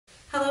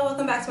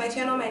welcome back to my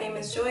channel. My name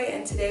is Joy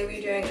and today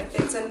we're doing a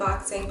FIGS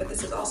unboxing, but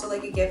this is also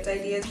like a gift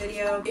ideas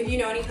video. If you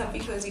know any comfy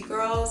cozy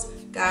girls,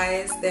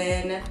 guys,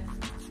 then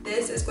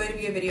this is going to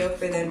be a video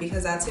for them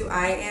because that's who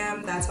I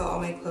am, that's how all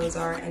my clothes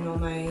are, and all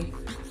my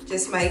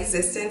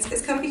existence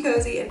is comfy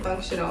cozy and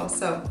functional.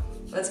 So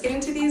let's get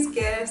into these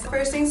gifts.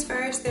 First things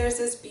first, there's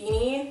this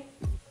beanie.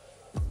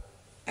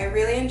 I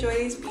really enjoy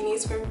these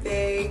beanies from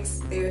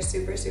FIGS. They are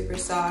super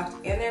soft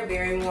and they're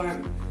very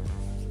warm.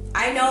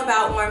 I know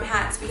about warm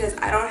hats because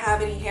I don't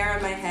have any hair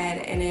on my head,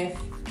 and if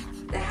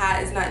the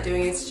hat is not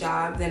doing its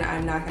job, then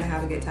I'm not gonna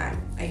have a good time.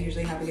 I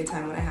usually have a good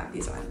time when I have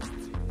these on.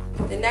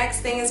 The next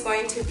thing is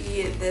going to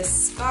be this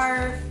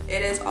scarf.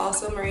 It is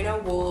also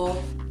merino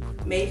wool,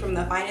 made from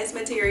the finest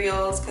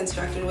materials,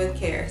 constructed with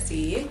care,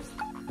 see?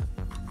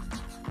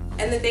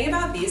 And the thing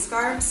about these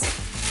scarves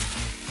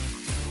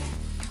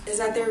is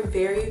that they're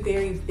very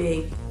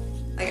big.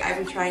 Like,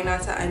 I'm trying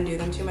not to undo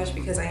them too much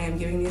because I am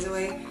giving these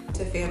away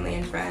to family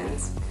and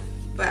friends.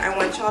 But I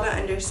want y'all to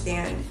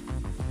understand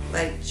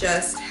like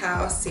just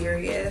how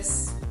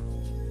serious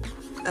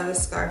of a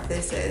scarf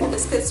this is.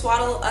 This could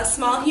swaddle a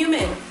small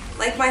human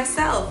like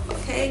myself,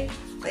 okay?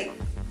 Like,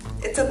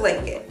 it's a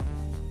blanket.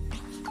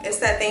 It's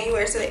that thing you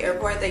wear to the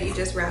airport that you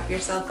just wrap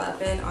yourself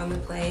up in on the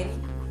plane.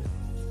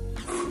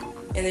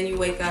 And then you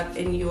wake up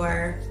and you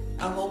are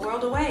a whole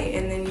world away,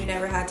 and then you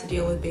never had to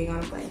deal with being on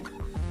a plane.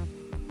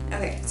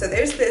 Okay, so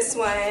there's this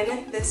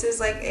one. This is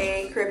like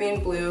a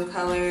Caribbean blue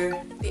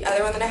color. The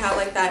other one that I have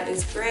like that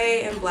is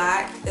gray and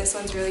black. This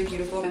one's really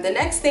beautiful. The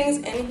next things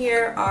in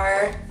here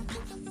are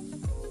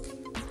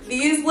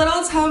these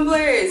little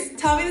tumblers.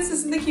 Tell me this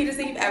isn't the cutest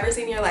thing you've ever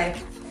seen in your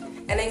life.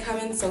 And they come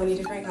in so many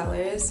different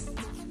colors.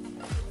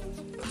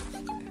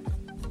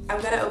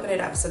 I'm gonna open it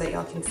up so that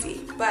y'all can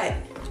see. But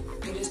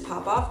you just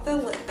pop off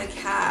the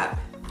cap.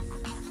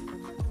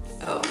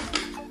 Oh,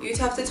 you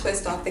just have to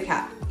twist off the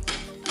cap.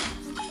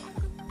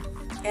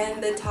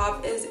 And the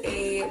top is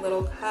a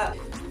little cup.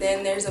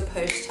 Then there's a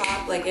push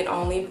top, like it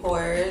only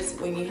pours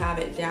when you have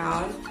it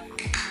down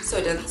so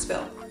it doesn't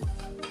spill.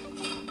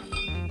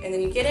 And then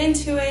you get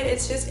into it,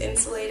 it's just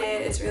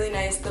insulated, it's really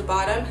nice. The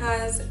bottom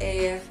has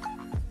a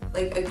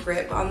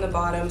grip on the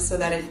bottom so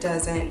that it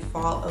doesn't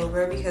fall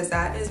over, because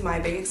that is my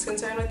biggest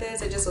concern with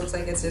this. It just looks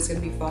like it's just gonna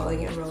be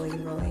falling and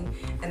rolling,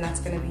 and that's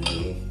gonna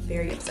be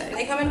very upsetting.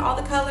 They come in all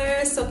the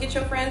colors, so get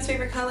your friends'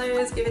 favorite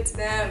colors, give it to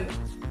them.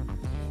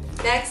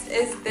 Next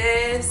is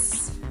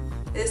this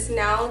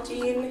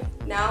Nalgene.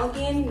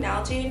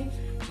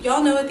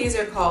 Y'all know what these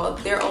are called.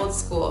 They're old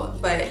school,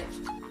 but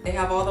they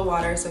have all the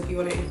water, so if you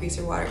want to increase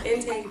your water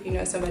intake, if you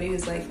know somebody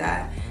who's like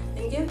that,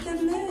 then give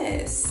them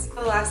this.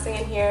 The last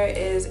thing in here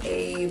is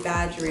a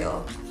badge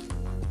reel.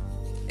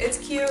 It's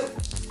cute.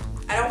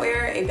 I don't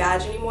wear a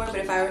badge anymore, but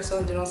if I were still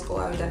in dental school,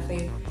 I would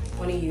definitely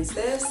want to use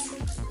this.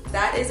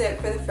 That is it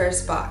for the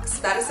first box.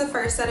 That is the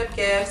first set of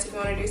gifts. If you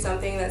want to do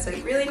something that's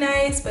like really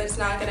nice, but it's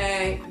not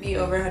gonna be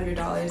over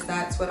 $100,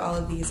 that's what all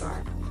of these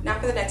are. Now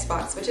for the next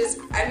box, which is,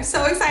 I'm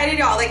so excited,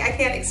 y'all. Like, I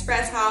can't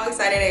express how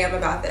excited I am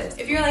about this.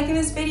 If you're liking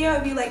this video,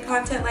 if you like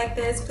content like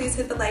this, please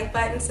hit the like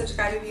button,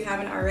 subscribe if you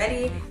haven't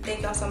already.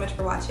 Thank y'all so much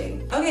for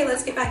watching. Okay,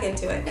 let's get back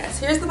into it. Yes,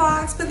 here's the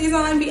box. Put these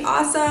on, be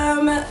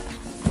awesome.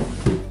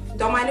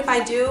 Don't mind if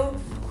I do.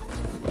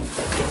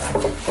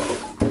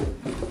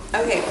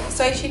 Okay,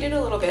 so I cheated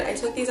a little bit. I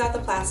took these out the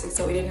plastic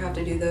so we didn't have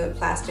to do the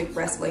plastic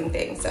wrestling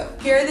thing. So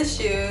here are the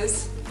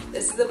shoes.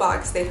 This is the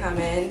box they come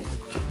in.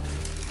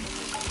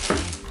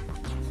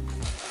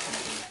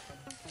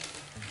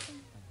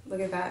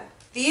 Look at that.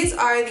 These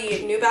are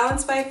the New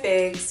Balance by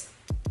FIGS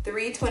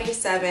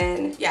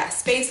 327. Yeah,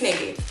 Space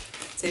Navy.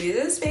 So these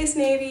are the Space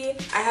Navy.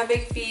 I have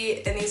big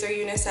feet and these are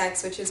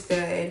unisex, which is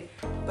good.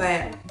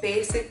 But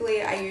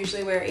basically, I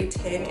usually wear a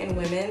 10 in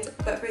women's,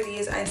 but for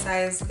these, I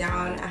sized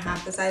down a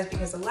half the size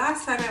because the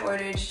last time I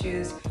ordered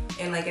shoes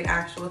in like an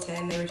actual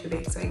 10, they were too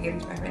big, so I gave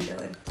them to my friend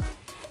Dylan.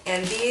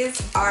 And these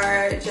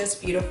are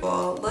just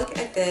beautiful. Look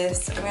at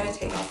this. I'm gonna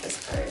take off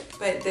this part.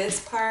 But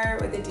this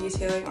part with the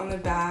detailing on the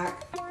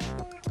back,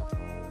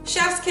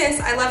 chef's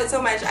kiss. I love it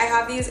so much. I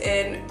have these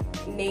in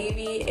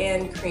navy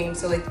and cream,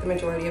 so like the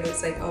majority of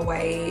it's like a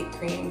white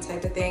cream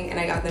type of thing, and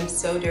I got them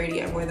so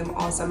dirty. I wore them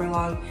all summer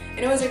long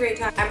and it was a great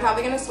time. I'm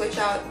probably gonna switch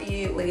out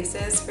the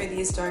laces for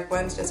these dark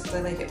ones just because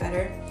I like it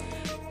better,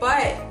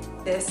 but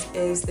this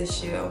is the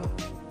shoe.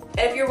 And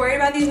if you're worried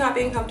about these not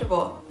being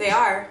comfortable, they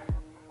are.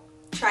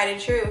 Tried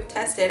and true,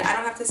 tested. I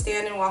don't have to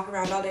stand and walk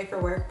around all day for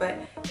work, but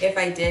if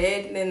I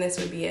did, then this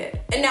would be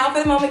it. And now for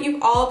the moment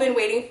you've all been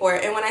waiting for,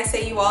 and when I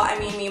say you all, I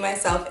mean me,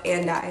 myself,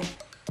 and I.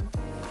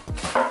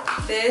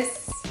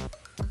 This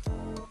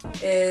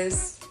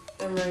is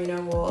the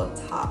merino wool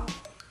top.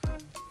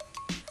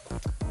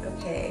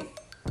 Okay,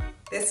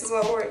 this is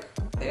what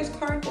there's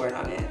cardboard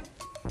on it.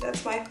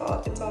 That's my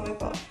fault, it's all my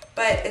fault.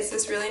 But it's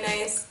this really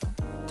nice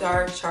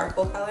dark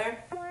charcoal color.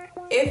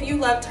 If you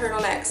love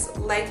turtlenecks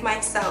like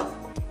myself,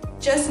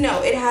 just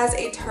know it has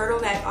a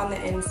turtleneck on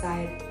the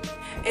inside.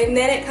 And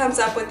then it comes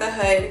up with the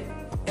hood,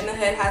 and the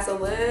hood has a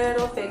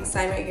little FIGS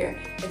sign right here.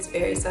 It's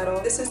very subtle.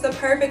 This is the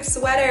perfect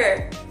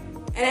sweater.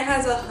 And it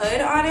has a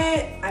hood on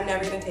it. I'm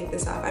never gonna take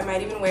this off. I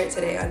might even wear it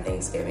today on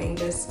Thanksgiving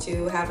just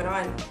to have it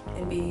on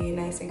and be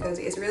nice and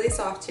cozy. It's really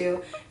soft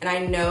too, and I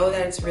know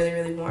that it's really,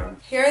 really warm.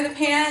 Here are the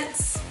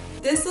pants.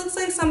 This looks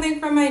like something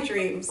from my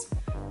dreams.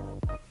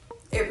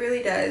 It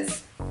really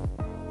does.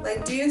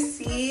 Like, do you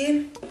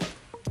see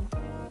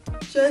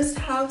just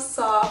how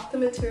soft the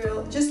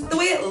material, just the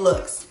way it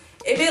looks?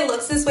 If it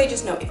looks this way,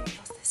 just know it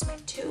feels this way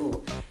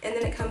too. And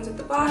then it comes at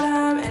the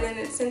bottom, and then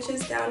it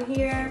cinches down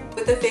here.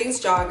 With the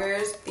FIGS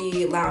joggers,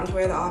 the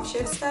loungewear, the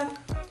off-shift stuff,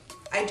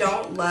 I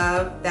don't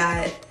love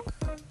that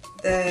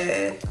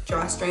the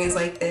drawstring is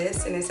like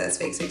this and it says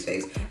FIGS, FIGS,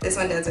 FIGS. This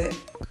one doesn't.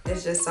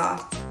 It's just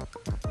soft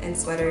and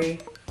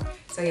sweatery.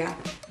 So yeah,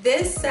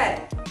 this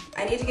set,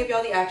 I need to give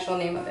y'all the actual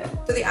name of it.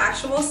 So the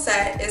actual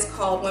set is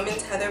called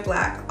Women's Heather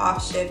Black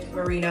Off-Shift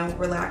Merino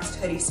Relaxed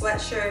Hoodie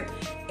Sweatshirt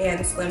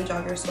and Slim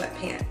Jogger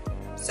Sweatpant.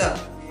 So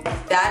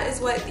that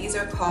is what these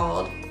are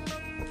called,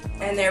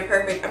 and they're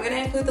perfect. I'm gonna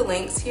include the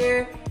links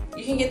here.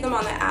 You can get them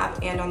on the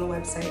app and on the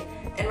website.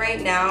 And right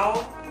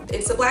now,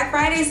 it's a Black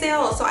Friday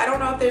sale, so I don't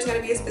know if there's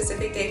gonna be a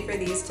specific day for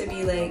these to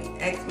be like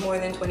more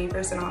than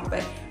 20% off,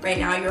 but right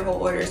now your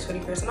whole order is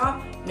 20%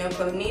 off, no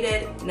code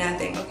needed,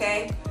 nothing,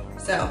 okay?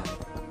 So,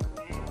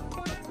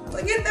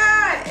 look at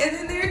that! And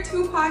then there are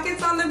 2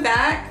 pockets on the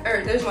back,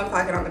 or there's 1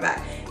 pocket on the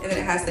back, and then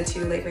it has the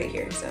 2 like right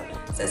here. So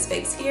it says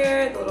FIGS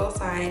here, the little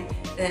sign,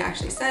 and it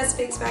actually says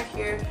FIGS back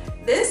here.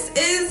 This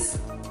is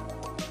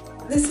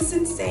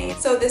insane.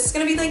 So this is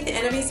gonna be like the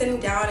end of me sitting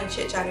down and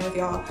chit-chatting with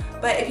y'all.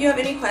 But if you have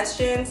any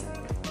questions,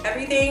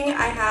 everything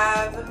I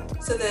have,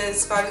 so the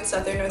scarves and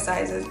stuff, there are no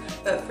sizes,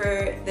 but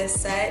for this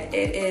set,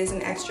 it is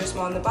an extra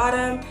small on the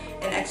bottom,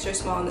 an extra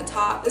small on the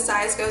top. The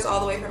size goes all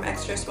the way from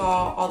extra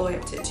small all the way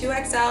up to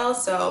 2XL,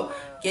 so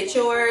get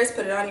yours,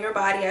 put it on your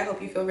body. I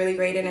hope you feel really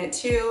great in it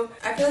too.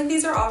 I feel like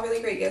these are all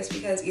really great gifts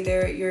because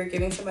either you're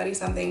giving somebody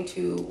something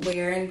to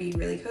wear and be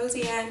really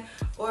cozy in,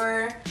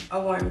 or a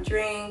warm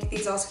drink.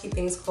 These also keep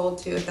things cold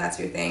too if that's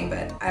your thing,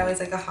 but I always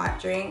like a hot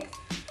drink.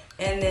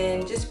 And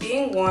then just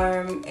being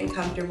warm and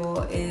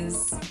comfortable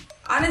is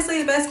honestly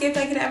the best gift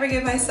I can ever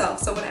give myself.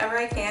 So whenever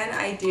I can,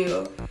 I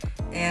do.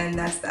 And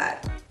that's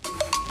that.